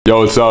Yo,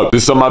 what's up?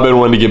 This is something I've been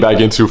wanting to get back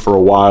into for a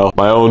while.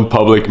 My own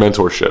public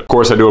mentorship. Of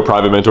course, I do a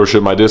private mentorship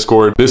in my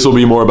Discord. This will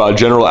be more about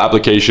general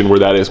application where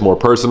that is more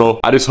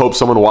personal. I just hope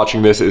someone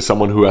watching this is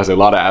someone who has a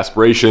lot of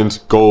aspirations,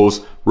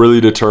 goals,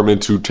 really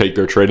determined to take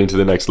their trading to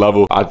the next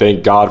level. I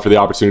thank God for the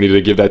opportunity to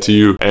give that to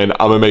you. And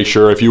I'm gonna make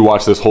sure if you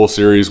watch this whole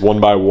series one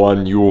by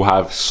one, you will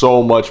have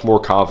so much more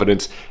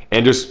confidence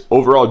and just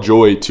overall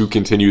joy to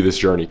continue this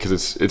journey,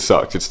 because it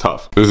sucks, it's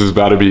tough. This is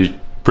about to be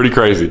pretty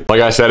crazy.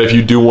 Like I said, if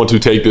you do want to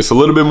take this a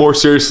little bit more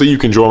seriously, you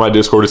can join my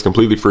Discord. It's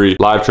completely free.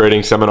 Live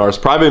trading, seminars,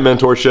 private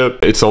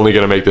mentorship. It's only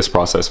going to make this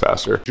process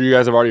faster. I'm sure you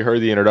guys have already heard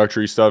the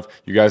introductory stuff.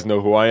 You guys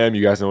know who I am.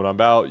 You guys know what I'm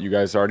about. You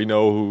guys already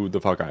know who the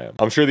fuck I am.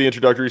 I'm sure the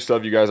introductory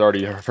stuff you guys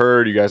already have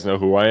heard. You guys know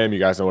who I am. You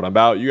guys know what I'm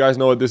about. You guys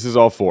know what this is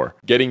all for.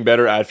 Getting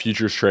better at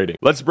futures trading.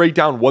 Let's break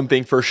down one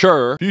thing for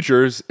sure.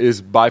 Futures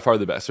is by far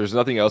the best. There's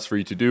nothing else for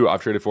you to do.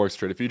 I've traded Forex,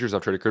 traded futures,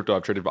 I've traded crypto,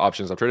 I've traded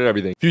options, I've traded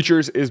everything.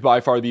 Futures is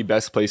by far the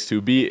best place to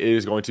be. It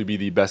is going to be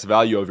the best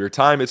value of your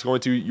time.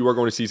 You are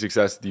going to see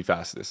success the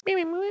fastest.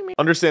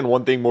 Understand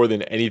one thing more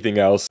than anything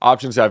else.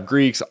 Options have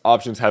Greeks,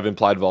 options have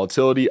implied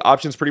volatility,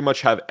 options pretty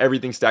much have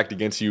everything stacked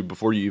against you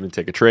before you even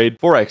take a trade.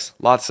 Forex,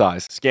 lot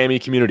size, scammy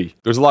community.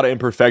 There's a lot of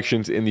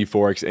imperfections in the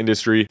Forex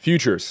industry.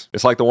 Futures,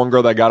 it's like the one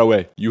girl that got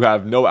away. You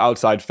have no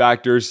outside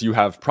factors. You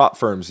have prop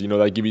firms,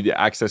 that give you the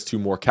access to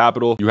more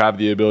capital. You have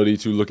the ability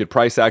to look at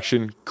price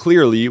action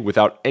clearly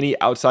without any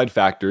outside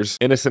factors.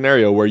 In a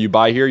scenario where you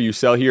buy here, you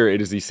sell here,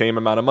 it is the same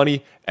amount of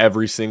money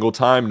every single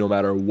time, no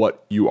matter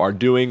what you are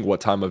doing, what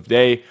time of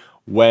day,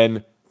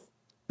 when,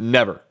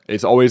 never.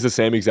 It's always the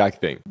same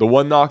exact thing. The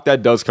one knock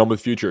that does come with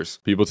futures,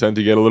 people tend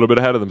to get a little bit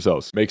ahead of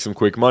themselves, make some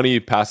quick money,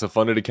 pass a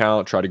funded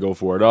account, try to go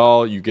for it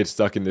all. You get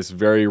stuck in this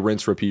very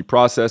rinse repeat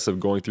process of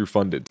going through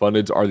funded.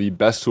 Fundeds are the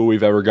best tool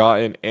we've ever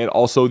gotten and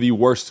also the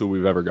worst tool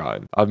we've ever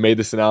gotten. I've made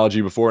this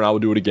analogy before and I will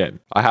do it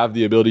again. I have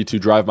the ability to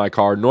drive my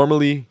car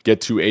normally,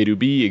 get to A to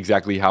B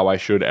exactly how I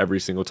should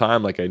every single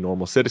time like a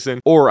normal citizen,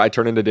 or I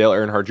turn into Dale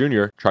Earnhardt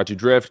Jr., try to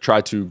drift,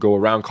 try to go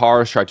around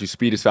cars, try to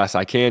speed as fast as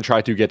I can,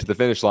 try to get to the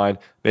finish line.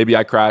 Maybe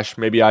I crash,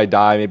 maybe I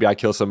die, maybe I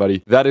kill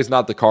somebody. That is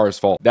not the car's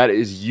fault. That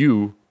is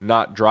you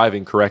not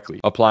driving correctly.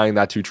 Applying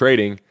that to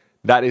trading,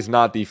 that is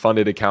not the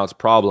funded account's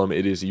problem.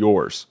 It is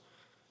yours.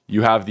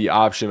 You have the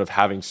option of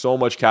having so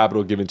much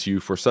capital given to you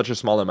for such a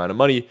small amount of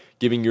money,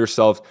 giving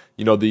yourself,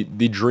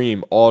 the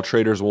dream all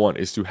traders want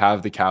is to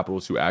have the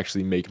capital to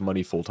actually make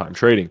money full-time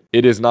trading.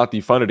 It is not the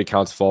funded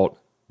account's fault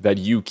that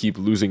you keep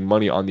losing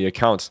money on the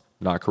accounts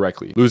not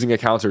correctly. Losing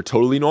accounts are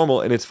totally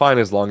normal and it's fine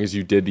as long as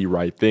you did the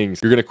right things.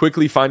 You're going to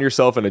quickly find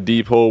yourself in a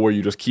deep hole where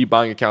you just keep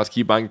buying accounts,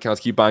 keep buying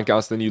accounts, keep buying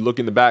accounts. Then you look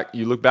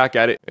back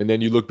at it, and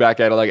then you look back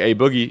at it like a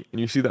boogie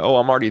and you see that, oh,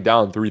 I'm already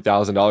down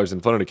 $3,000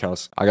 in funded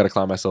accounts. I got to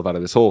climb myself out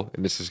of this hole,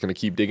 and this is going to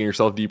keep digging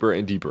yourself deeper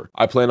and deeper.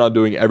 I plan on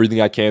doing everything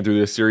I can through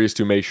this series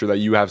to make sure that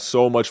you have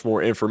so much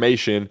more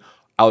information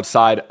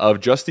outside of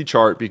just the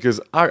chart, because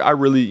I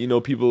really,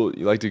 people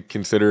like to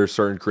consider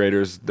certain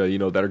creators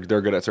that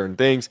they're good at certain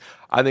things.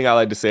 I think I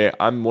like to say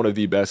I'm one of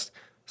the best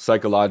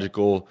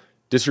psychological,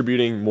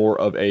 distributing more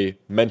of a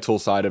mental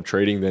side of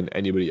trading than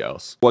anybody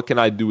else. What can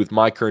I do with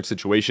my current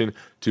situation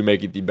to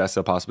make it the best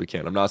I possibly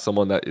can? I'm not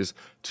someone that is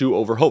too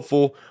over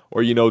hopeful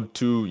or,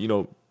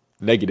 too,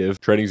 negative.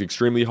 Trading is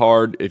extremely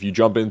hard if you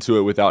jump into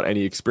it without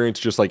any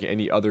experience, just like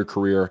any other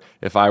career.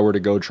 If I were to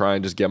go try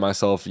and just get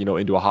myself,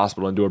 into a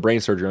hospital and do a brain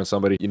surgery on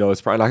somebody,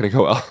 it's probably not going to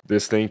go well.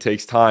 This thing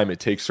takes time. It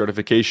takes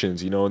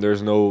certifications, and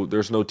there's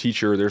no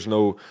teacher, there's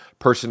no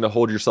person to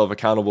hold yourself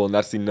accountable. And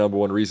that's the number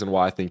one reason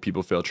why I think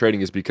people fail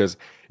trading, is because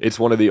it's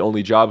one of the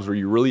only jobs where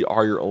you really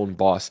are your own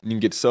boss. You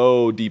can get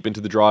so deep into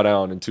the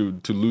drawdown and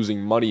to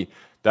losing money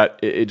that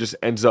it just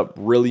ends up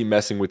really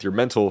messing with your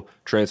mental,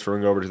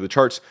 transferring over to the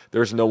charts.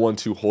 There's no one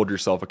to hold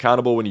yourself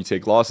accountable when you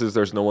take losses.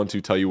 There's no one to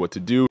tell you what to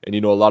do. And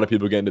a lot of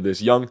people get into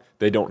this young,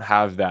 they don't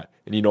have that.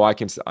 And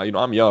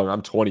I'm young,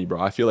 I'm 20,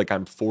 bro. I feel like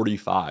I'm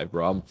 45,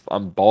 bro.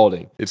 I'm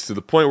balding. It's to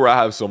the point where I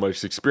have so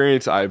much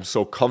experience. I'm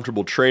so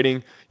comfortable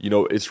trading.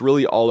 It's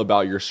really all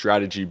about your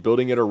strategy,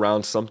 building it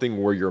around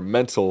something where your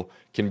mental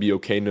can be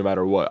okay no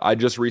matter what. I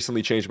just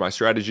recently changed my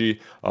strategy.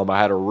 I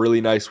had a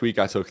really nice week.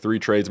 I took 3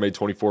 trades, made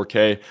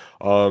 24K.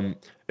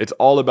 It's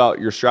all about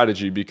your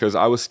strategy, because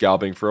I was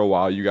scalping for a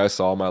while. You guys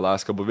saw my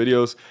last couple of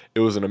videos.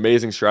 It was an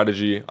amazing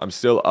strategy. I'm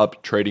still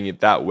up trading it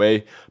that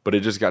way, but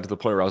it just got to the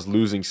point where I was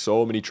losing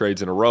so many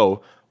trades in a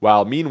row.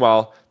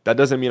 Meanwhile, that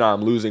doesn't mean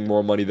I'm losing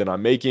more money than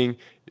I'm making,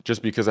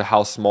 just because of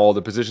how small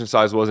the position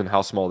size was and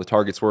how small the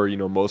targets were.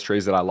 Most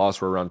trades that I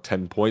lost were around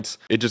 10 points.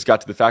 It just got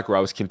to the fact where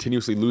I was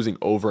continuously losing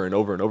over and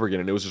over and over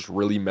again. And it was just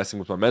really messing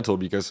with my mental,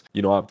 because,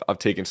 I've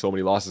taken so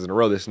many losses in a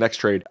row. This next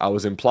trade, I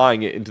was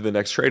implying it into the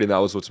next trade, and that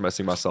was what's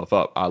messing myself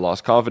up. I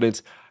lost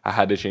confidence. I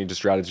had to change the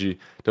strategy.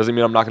 Doesn't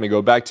mean I'm not going to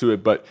go back to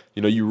it, but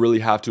you really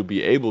have to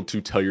be able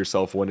to tell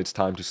yourself when it's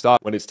time to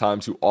stop, when it's time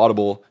to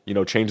audible,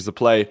 change the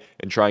play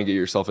and try and get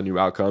yourself a new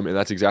outcome. And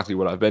that's exactly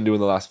what I've been doing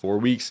the last 4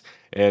 weeks.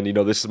 And,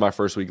 this is my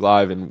first week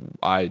live and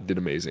I did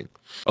amazing.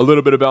 A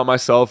little bit about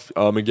myself.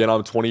 Again,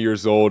 I'm 20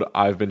 years old.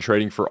 I've been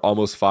trading for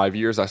almost 5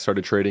 years. I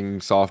started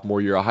trading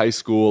sophomore year of high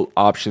school,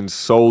 options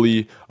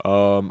solely.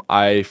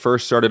 I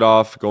first started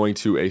off going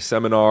to a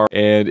seminar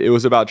and it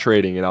was about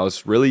trading, and I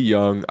was really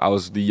young. I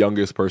was the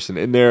youngest person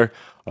in there.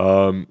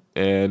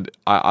 And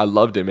I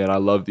loved it, man. I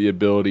love the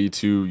ability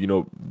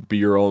to, be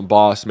your own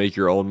boss, make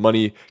your own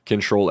money,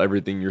 control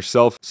everything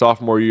yourself.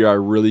 Sophomore year, I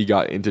really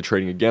got into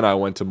trading again. I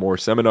went to more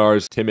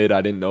seminars. Timid,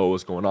 I didn't know what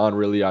was going on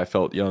really. I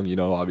felt young,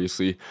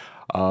 obviously.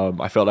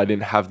 I felt I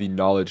didn't have the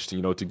knowledge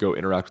to go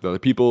interact with other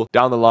people.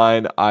 Down the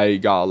line, I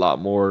got a lot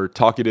more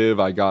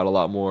talkative. I got a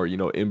lot more,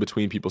 in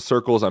between people's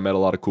circles. I met a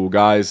lot of cool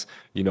guys,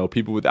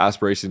 people with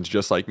aspirations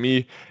just like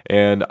me.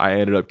 And I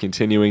ended up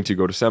continuing to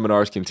go to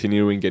seminars,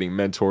 continuing getting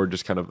mentored,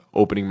 just kind of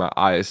opening my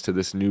eyes to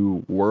this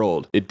new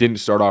world. It didn't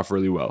start off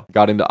really well.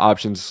 Got into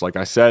options, like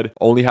I said,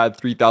 only had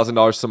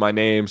 $3,000 to my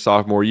name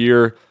sophomore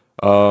year.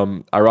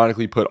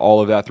 Ironically put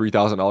all of that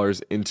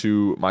 $3,000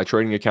 into my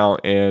trading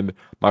account, and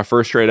my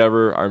first trade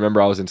ever, I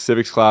remember I was in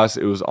civics class.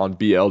 It was on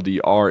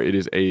BLDR. It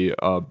is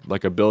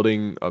like a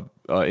building,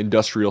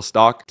 industrial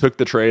stock. Took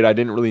the trade. I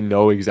didn't really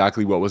know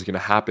exactly what was going to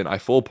happen. I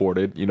full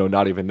ported,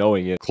 not even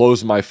knowing it.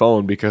 Closed my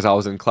phone because I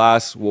was in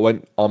class,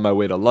 went on my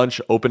way to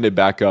lunch, opened it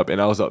back up, and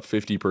I was up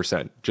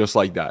 50%, just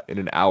like that in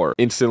an hour.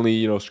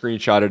 Instantly,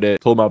 screenshotted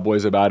it, told my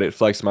boys about it,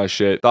 flexed my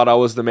shit. Thought I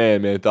was the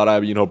man. Thought I,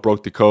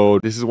 broke the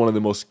code. This is one of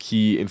the most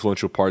key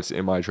influential parts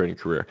in my trading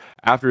career.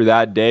 After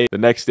that day, the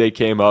next day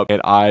came up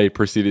and I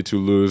proceeded to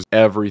lose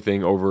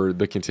everything over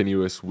the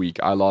continuous week.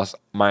 I lost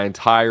my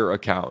entire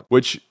account,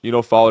 which,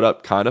 followed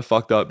up kind of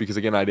fucked up because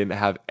again, I didn't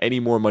have any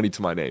more money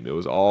to my name. It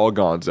was all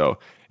gonzo.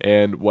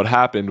 And what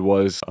happened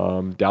was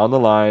down the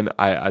line,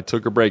 I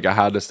took a break. I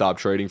had to stop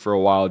trading for a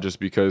while just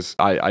because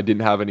I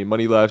didn't have any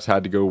money left,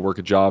 had to go work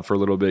a job for a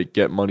little bit,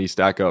 get money,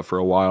 stack up for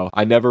a while.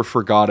 I never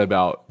forgot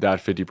about that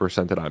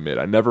 50% that I made.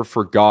 I never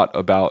forgot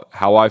about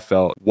how I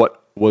felt,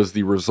 what was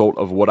the result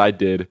of what I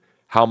did,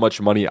 how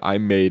much money I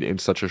made in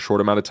such a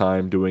short amount of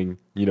time doing,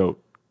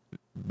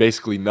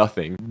 basically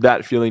nothing.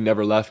 That feeling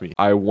never left me.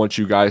 I want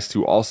you guys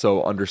to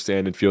also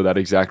understand and feel that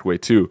exact way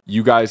too.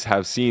 You guys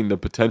have seen the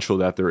potential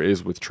that there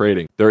is with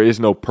trading. There is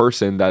no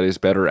person that is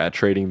better at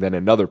trading than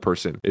another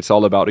person. It's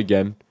all about,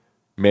 again,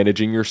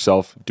 managing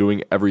yourself,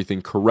 doing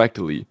everything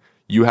correctly.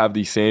 You have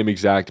the same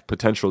exact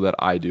potential that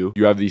I do.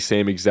 You have the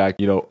same exact,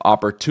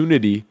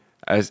 opportunity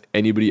as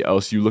anybody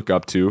else you look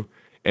up to.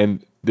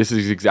 And this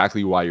is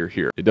exactly why you're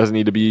here. It doesn't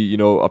need to be, a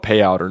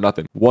payout or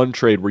nothing. One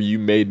trade where you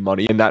made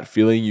money and that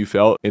feeling you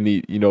felt and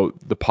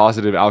the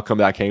positive outcome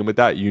that came with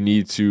that, you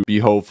need to be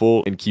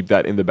hopeful and keep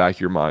that in the back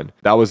of your mind.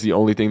 That was the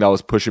only thing that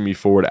was pushing me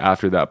forward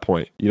after that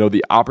point.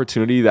 The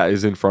opportunity that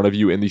is in front of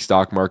you in the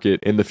stock market,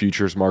 in the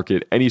futures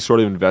market, any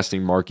sort of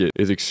investing market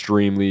is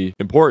extremely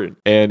important.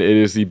 And it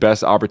is the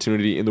best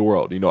opportunity in the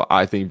world.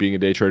 I think being a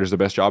day trader is the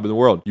best job in the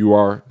world. You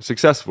are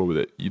successful with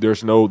it.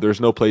 There's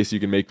no place you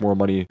can make more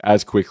money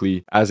as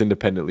quickly, as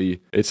independently.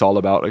 It's all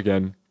about,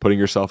 again, putting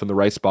yourself in the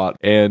right spot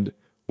and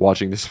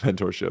watching this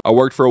mentorship. I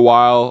worked for a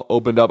while,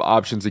 opened up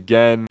options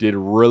again, did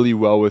really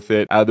well with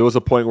it. There was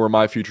a point where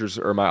my futures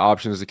or my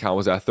options account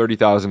was at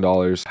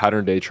 $30,000,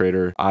 pattern day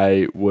trader.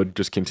 I would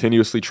just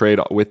continuously trade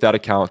with that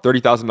account,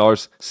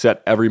 $30,000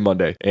 set every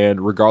Monday.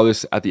 And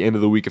regardless, at the end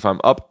of the week, if I'm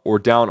up or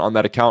down on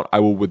that account, I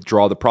will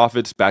withdraw the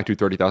profits back to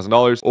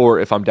 $30,000. Or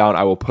if I'm down,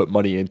 I will put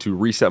money in to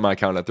reset my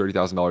account at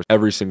 $30,000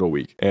 every single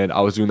week. And I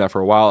was doing that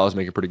for a while. I was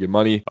making pretty good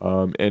money.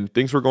 And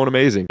things were going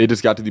amazing. It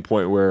just got to the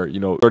point where,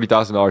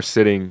 $30,000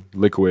 sitting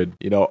liquid,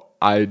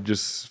 I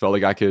just felt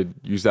like I could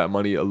use that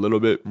money a little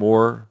bit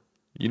more,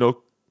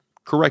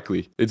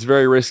 correctly. It's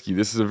very risky.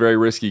 This is a very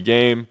risky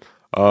game.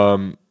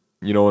 And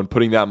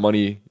putting that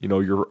money,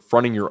 you're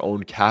fronting your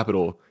own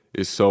capital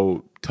is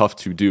so tough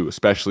to do,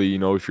 especially,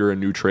 if you're a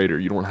new trader,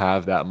 you don't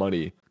have that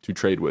money to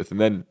trade with.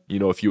 And then,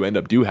 if you end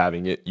up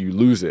having it, you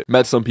lose it.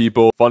 Met some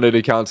people, funded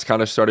accounts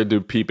kind of started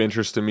to peep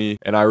interest to me.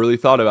 And I really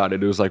thought about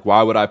it. It was like,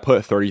 why would I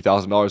put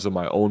 $30,000 of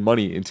my own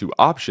money into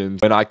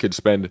options when I could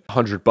spend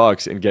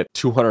 $100 and get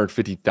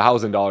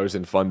 $250,000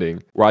 in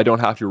funding where I don't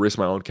have to risk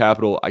my own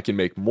capital? I can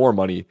make more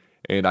money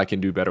and I can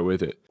do better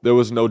with it. There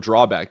was no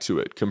drawback to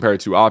it compared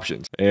to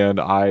options. And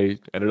I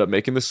ended up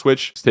making the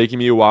switch. It's taking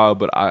me a while,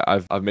 but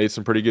I've made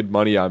some pretty good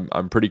money.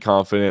 I'm pretty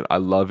confident. I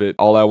love it.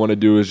 All I want to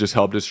do is just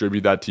help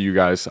distribute that to you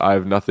guys. I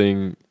have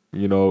nothing,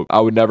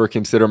 I would never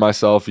consider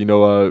myself,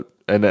 an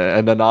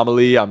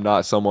anomaly. I'm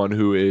not someone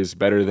who is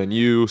better than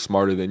you,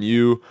 smarter than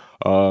you.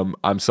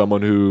 I'm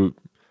someone who,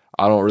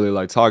 I don't really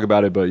like to talk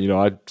about it, but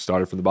I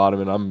started from the bottom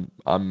and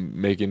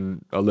I'm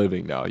making a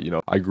living now.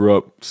 I grew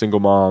up single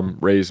mom,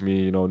 raised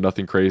me,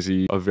 nothing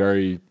crazy, a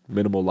very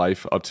minimal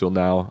life up till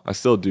now. I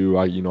still do.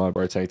 I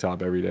wear a tank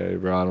top every day,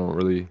 but I don't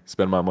really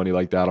spend my money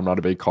like that. I'm not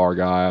a big car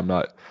guy. I'm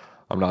not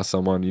I'm not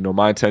someone,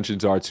 my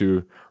intentions are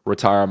to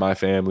retire my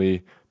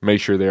family, make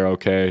sure they're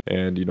okay,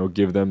 and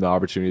give them the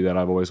opportunity that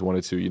I've always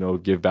wanted to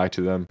give back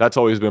to them. That's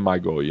always been my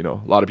goal. A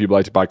lot of people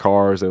like to buy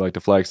cars, they like to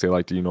flex, they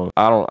like to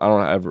I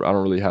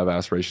don't really have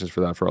aspirations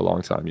for that for a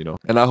long time.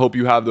 And I hope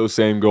you have those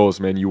same goals,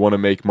 man. You want to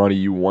make money,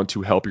 you want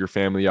to help your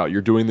family out,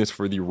 you're doing this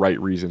for the right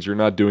reasons. You're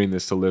not doing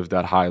this to live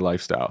that high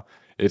lifestyle.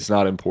 It's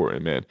not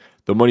important, man.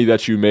 The money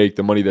that you make,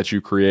 the money that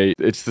you create,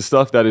 it's the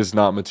stuff that is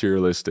not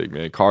materialistic,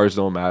 man. Cars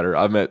don't matter.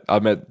 I've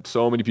met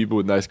so many people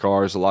with nice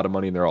cars, a lot of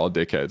money, and they're all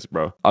dickheads,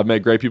 bro. I've met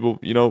great people,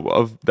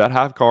 that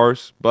have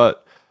cars,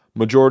 but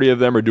majority of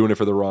them are doing it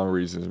for the wrong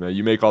reasons, man.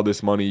 You make all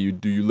this money,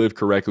 you live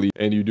correctly,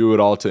 and you do it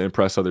all to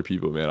impress other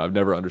people, man. I've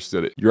never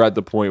understood it. You're at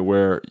the point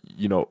where,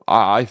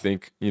 I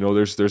think,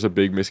 there's a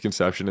big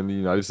misconception in the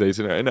United States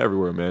and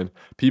everywhere, man.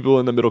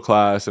 People in the middle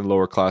class and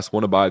lower class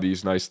want to buy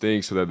these nice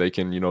things so that they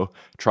can,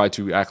 try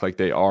to act like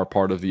they are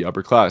part of the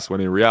upper class,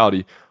 when in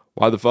reality,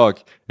 why the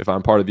fuck, if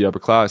I'm part of the upper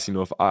class,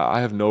 if I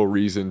have no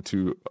reason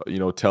to,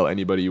 tell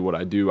anybody what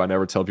I do. I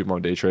never tell people I'm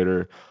a day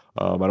trader.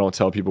 I don't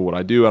tell people what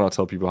I do. I don't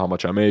tell people how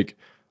much I make.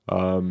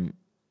 Why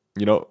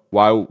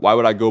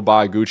would I go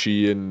buy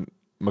Gucci and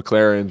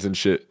McLarens and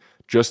shit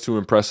just to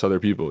impress other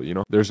people?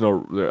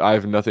 I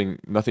have nothing,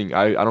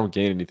 I don't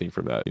gain anything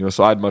from that,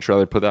 so I'd much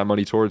rather put that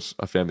money towards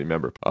a family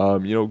member,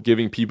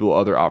 giving people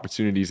other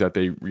opportunities that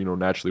they,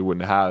 naturally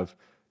wouldn't have,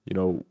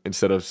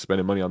 instead of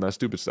spending money on that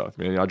stupid stuff,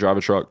 man. I drive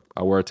a truck,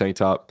 I wear a tank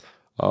top,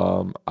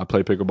 I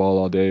play pickleball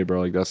all day,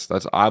 bro. Like that's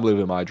I'm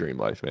living my dream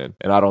life, man.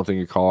 And I don't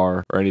think a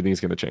car or anything is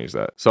going to change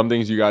that. Some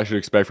things you guys should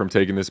expect from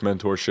taking this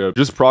mentorship,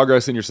 just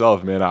progress in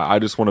yourself, man. I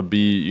just want to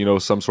be,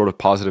 some sort of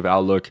positive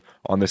outlook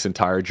on this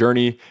entire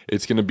journey.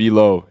 It's going to be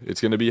low,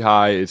 it's going to be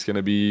high, it's going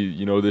to be,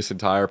 this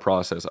entire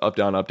process, up,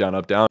 down, up, down,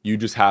 up, down. You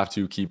just have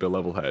to keep a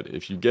level head.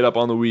 If you get up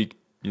on the week,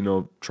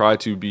 try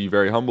to be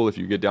very humble. If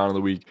you get down on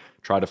the week,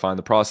 try to find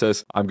the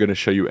process. I'm going to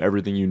show you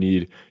everything you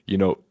need,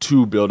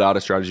 to build out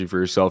a strategy for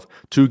yourself,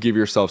 to give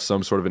yourself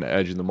some sort of an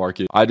edge in the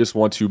market. I just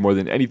want to, more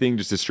than anything,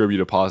 just distribute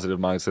a positive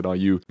mindset on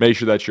you. Make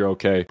sure that you're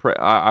okay.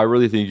 I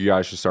really think you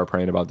guys should start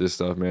praying about this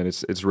stuff, man.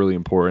 It's really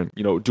important.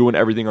 Doing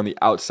everything on the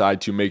outside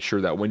to make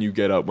sure that when you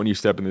get up, when you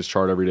step in this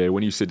chart every day,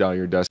 when you sit down at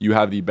your desk, you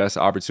have the best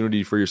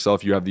opportunity for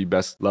yourself. You have the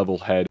best level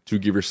head to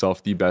give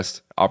yourself the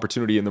best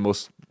opportunity and the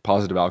most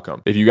positive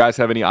outcome. If you guys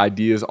have any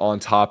ideas on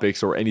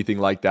topics or anything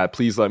like that,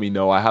 please let me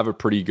know. I have a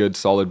pretty good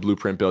solid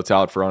blueprint built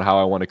out on how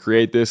I want to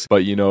create this,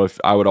 but if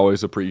I would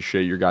always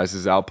appreciate your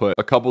guys' output.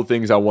 A couple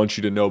things I want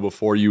you to know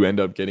before you end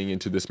up getting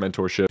into this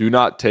mentorship. Do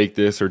not take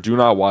this or do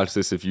not watch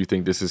this if you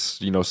think this is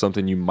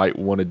something you might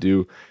want to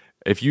do.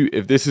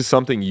 If this is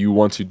something you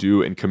want to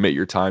do and commit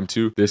your time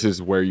to, this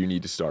is where you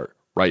need to start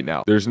right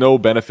now. There's no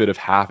benefit of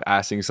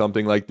half-assing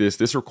something like this.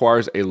 This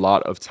requires a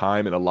lot of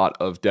time and a lot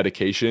of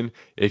dedication.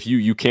 If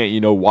you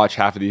can't, watch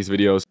half of these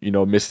videos,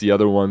 miss the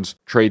other ones,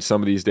 trade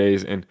some of these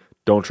days, and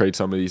don't trade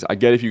some of these. I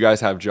get if you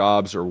guys have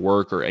jobs or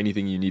work or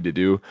anything you need to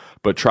do,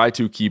 but try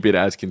to keep it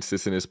as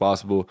consistent as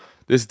possible.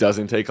 This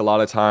doesn't take a lot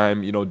of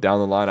time. Down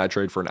the line, I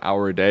trade for an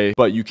hour a day,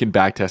 but you can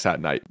backtest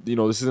at night.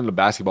 This isn't a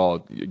basketball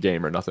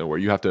game or nothing where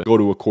you have to go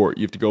to a court,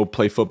 you have to go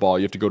play football,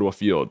 you have to go to a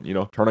field,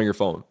 turn on your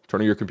phone, turn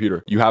on your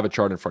computer. You have a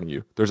chart in front of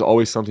you. There's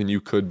always something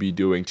you could be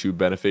doing to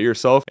benefit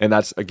yourself. And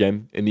that's,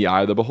 again, in the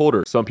eye of the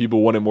beholder. Some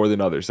people want it more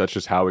than others. That's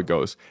just how it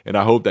goes. And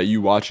I hope that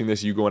you watching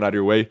this, you going out of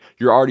your way,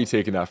 you're already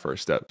taking that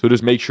first step. So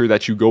just make sure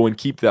that you go and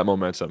keep that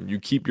momentum. You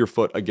keep your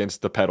foot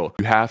against the pedal.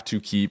 You have to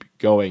keep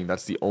going.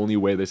 That's the only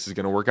way this is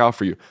going to work out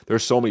for you.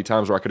 There's so many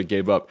times where I could have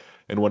gave up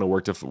and went to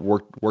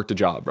work a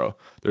job, bro.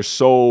 There's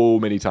so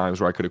many times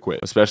where I could have quit,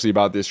 especially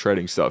about this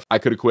trading stuff. I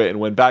could have quit and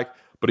went back.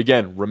 But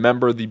again,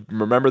 remember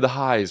the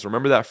highs.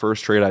 Remember that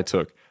first trade I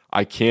took.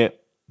 I can't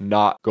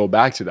not go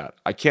back to that.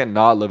 I can't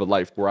not live a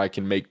life where I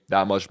can make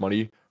that much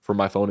money from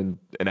my phone in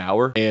an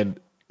hour and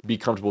be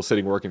comfortable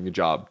sitting working a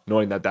job,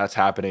 knowing that that's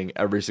happening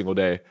every single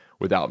day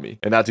without me.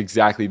 And that's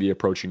exactly the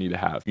approach you need to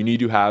have. You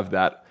need to have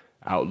that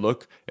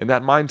outlook and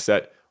that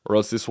mindset, or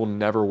else this will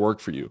never work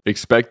for you.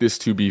 Expect this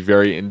to be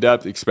very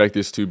in-depth. Expect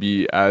this to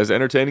be as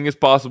entertaining as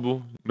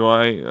possible.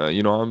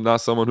 I'm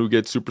not someone who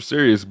gets super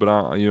serious, but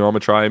I'm gonna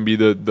try and be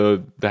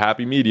the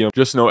happy medium.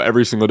 Just know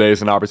every single day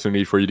is an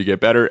opportunity for you to get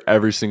better.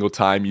 Every single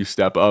time you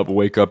step up,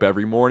 wake up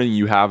every morning,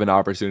 you have an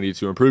opportunity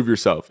to improve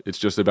yourself. It's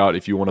just about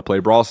if you want to play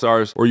Brawl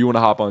Stars or you want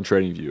to hop on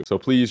TradingView. So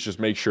please just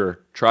make sure,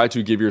 try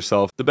to give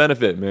yourself the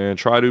benefit, man.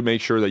 Try to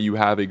make sure that you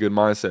have a good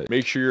mindset.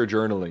 Make sure you're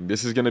journaling.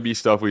 This is gonna be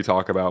stuff we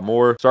talk about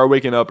more. Start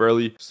waking up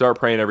early. Start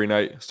praying every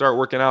night. Start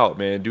working out,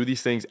 man. Do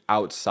these things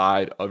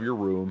outside of your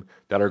room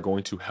that are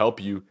going to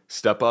help you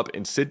step up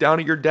and sit down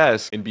at your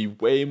desk and be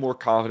way more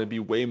confident, be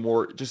way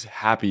more just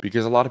happy,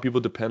 because a lot of people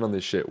depend on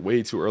this shit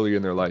way too early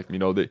in their life.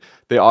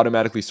 They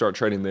automatically start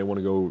trading. They want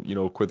to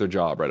go, quit their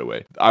job right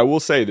away. I will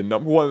say the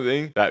number one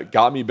thing that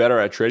got me better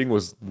at trading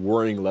was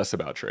worrying less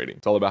about trading.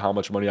 It's all about how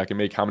much money I can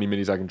make, how many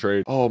minis I can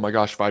trade. Oh my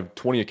gosh, if I have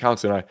 20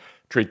 accounts and I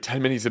trade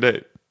 10 minis a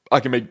day,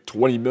 I can make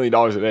 $20 million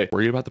a day.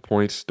 Worry about the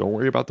points. Don't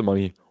worry about the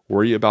money.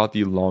 Worry about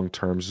the long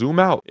term. Zoom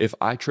out. If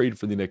I trade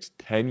for the next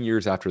 10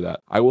 years after that,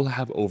 I will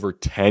have over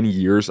 10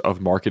 years of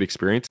market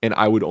experience and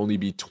I would only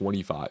be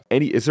 25.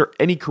 Is there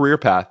any career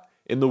path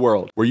in the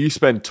world where you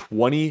spend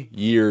 20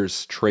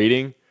 years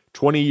trading,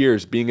 20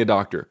 years being a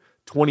doctor,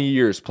 20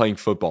 years playing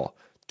football,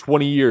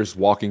 20 years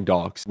walking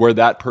dogs, where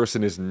that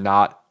person is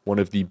not one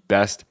of the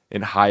best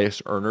and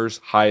highest earners,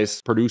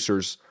 highest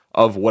producers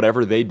of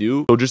whatever they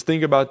do? So just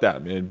think about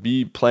that, man.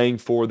 Be playing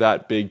for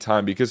that big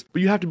time, but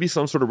you have to be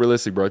some sort of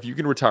realistic, bro. If you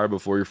can retire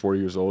before you're 40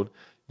 years old,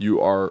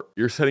 you're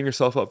setting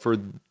yourself up for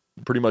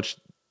pretty much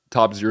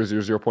top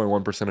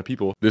 0.1% of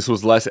people. This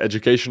was less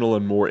educational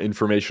and more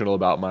informational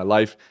about my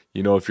life.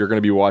 You know, if you're going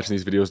to be watching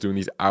these videos, doing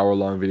these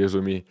hour-long videos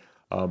with me,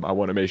 I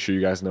want to make sure you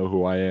guys know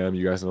who I am.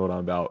 You guys know what I'm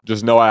about.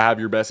 Just know I have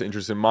your best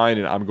interest in mind,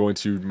 and I'm going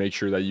to make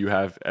sure that you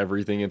have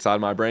everything inside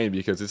my brain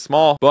because it's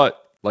small,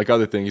 but like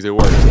other things, it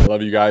works. I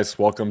love you guys.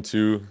 Welcome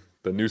to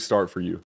the new start for you.